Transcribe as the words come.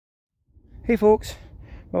Hey folks,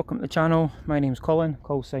 welcome to the channel. My name's Colin,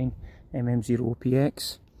 call sign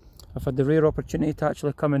MM0OPX. I've had the rare opportunity to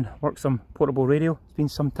actually come and work some portable radio. It's been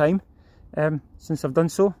some time since I've done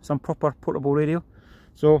so, some proper portable radio.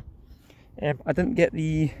 So I didn't get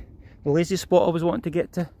the lazy spot I was wanting to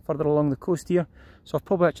get to further along the coast here, so I've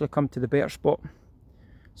probably actually come to the better spot.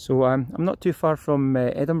 So I'm not too far from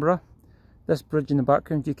Edinburgh. This bridge in the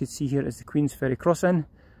background you can see here is the Queen's Ferry crossing.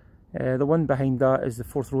 The one behind that is the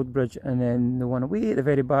Forth Road Bridge, and then the one away at the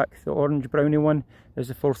very back, the orange brownie one, is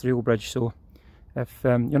the Forth Rail Bridge. So if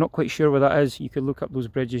you're not quite sure where that is, you could look up those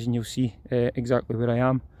bridges and you'll see exactly where I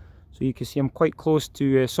am. So you can see I'm quite close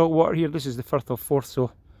to salt water here. This is the Firth of Forth,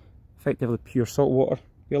 so effectively pure salt water.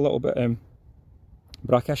 Be a little bit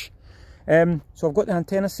brackish. So I've got the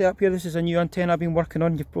antenna set up here. This is a new antenna I've been working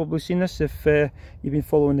on. You've probably seen this if you've been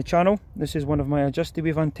following the channel. This is one of my adjusted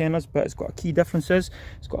wave antennas, but it's got a key difference. It's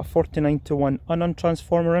got a 49:1 unknown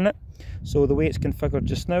transformer in it. So the way it's configured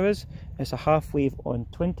just now is it's a half wave on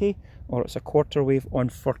 20 or it's a quarter wave on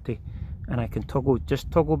 40, and I can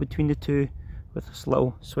toggle between the two with this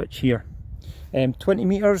little switch here. 20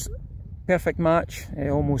 meters, perfect match,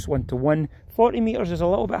 almost 1-to-1. 40 meters is a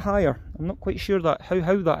little bit higher. I'm not quite sure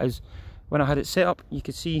how that is. When I had it set up, you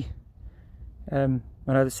could see when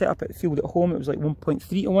I had it set up at the field at home, it was like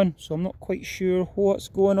 1.3-to-1, so I'm not quite sure what's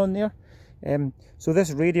going on there. So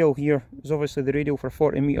this radial here is obviously the radial for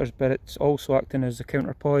 40 meters, but it's also acting as a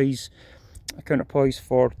counterpoise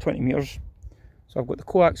for 20 meters. So I've got the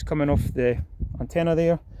coax coming off the antenna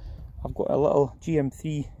there. I've got a little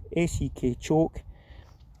GM3 ACK choke,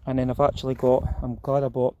 and then I've actually got, I'm glad I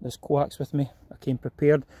bought this coax with me. I came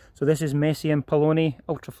prepared. So this is Messi and Poloni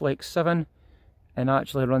Ultraflex 7, and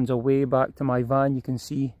actually runs away back to my van, you can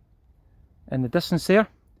see in the distance there.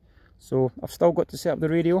 So I've still got to set up the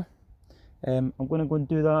radio. I'm going to go and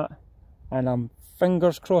do that, and I'm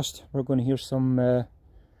fingers crossed we're going to hear some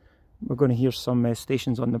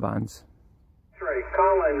stations on the bands. Right,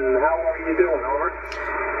 Colin, how are you doing? Over.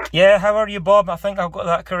 Yeah, how are you, Bob? I think I've got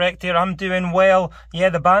that correct here. I'm doing well. Yeah,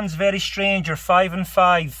 the band's very strange. You're 5 and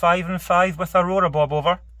 5. 5 and 5 with Aurora, Bob,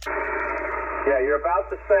 over. Yeah, you're about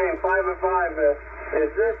the same. 5 and 5. Is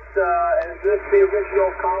this the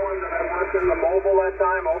original Colin that I worked in the mobile that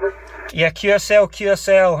time, over? Yeah,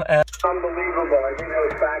 QSL. Unbelievable. I think it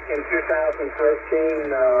was back in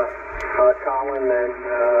 2013, Colin, and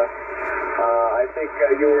I think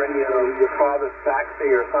you were in your father's taxi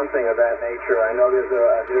or something of that nature. I know there's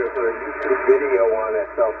a YouTube video on it.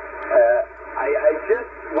 So I just,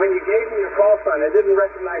 when you gave me your call sign, I didn't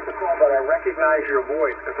recognize the call, but I recognized your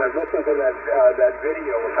voice because I've listened to that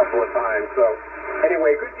video a couple of times. So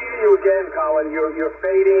anyway, good to hear you again, Colin. You're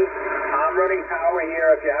fading. I'm running power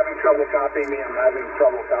here. If you're having trouble copying me, I'm having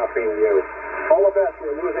trouble copying you. All the best.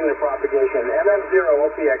 We're losing the propagation.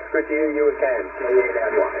 MM0OPX. Good to hear you again.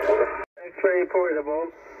 K8NY. Over. X-ray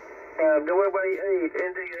portable. Norway 8,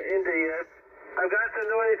 India. I've got some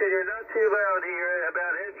noise and you're not too loud here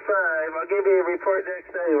about H5. I'll give you a report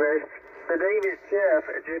next over. The name is Jeff,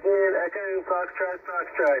 Japan Echo Foxtrot.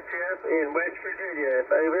 Jeff in West Virginia.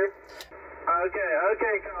 Over.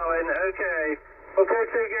 Okay, Colin. Okay. We'll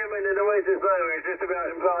catch you again when the noise is lower. It's just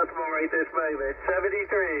about impossible right this moment.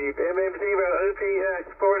 73,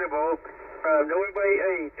 MM0OPX portable.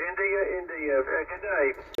 Norway 8, India. Good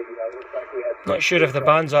night. Not sure if the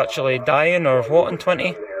band's actually dying or what in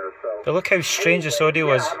 20. But look how strange this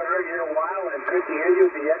audio is. I haven't heard you in a while, and good to hear you.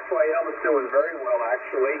 The XYL is doing very well,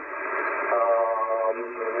 actually.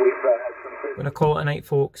 We've had some. I'm going to call it a night,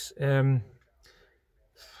 folks. I'm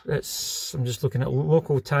just looking at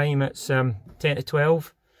local time. It's 10 to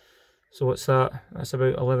 12. So what's that? That's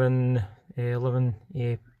about 11,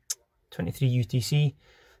 23 UTC.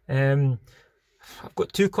 I've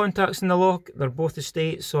got two contacts in the lock. They're both the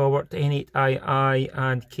States, so I worked N8II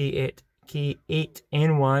and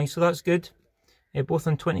K8NY, so that's good. Both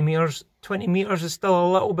on 20 meters. 20 meters is still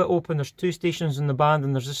a little bit open. There's two stations in the band,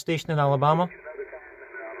 and there's a station in Alabama.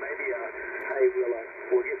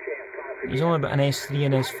 He's only about an S3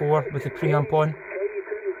 and S4 with the preamp on.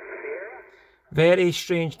 Very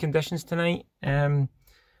strange conditions tonight.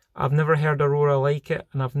 I've never heard Aurora like it,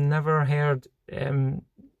 and I've never heard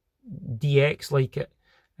DX like it.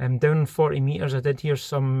 Down on 40 meters I did hear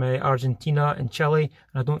some Argentina and Chile,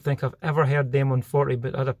 and I don't think I've ever heard them on 40,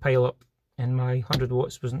 but I had a pile up and my 100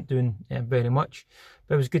 watts wasn't doing very much.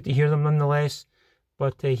 But it was good to hear them nonetheless.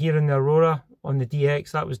 But hearing the Aurora on the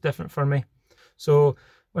DX, that was different for me. So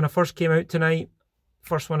when I first came out tonight,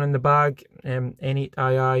 first one in the bag,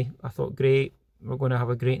 N8II, I thought great, we're going to have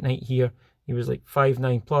a great night here. He was like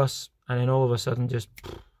 5.9 plus, and then all of a sudden just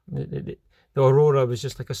the Aurora was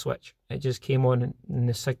just like a switch. It just came on and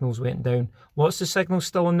the signals went down. Lots of signals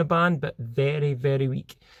still on the band, but very, very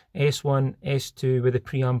weak. S1, S2 with the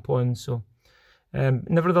preamp on. So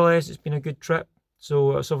nevertheless, it's been a good trip.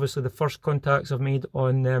 So it's obviously the first contacts I've made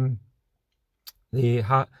on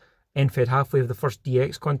the end-fed half-wave, the first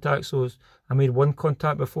DX contact. So I made one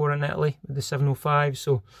contact before in Italy with the 705.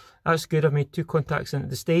 So that's good. I've made 2 contacts into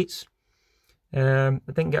the States. I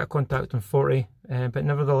didn't get a contact on 40, but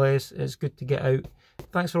nevertheless, it's good to get out.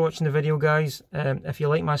 Thanks for watching the video, guys. If you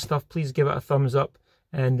like my stuff, please give it a thumbs up,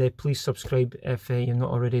 and please subscribe if you've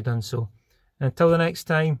not already done so. Until the next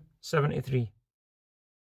time, 73.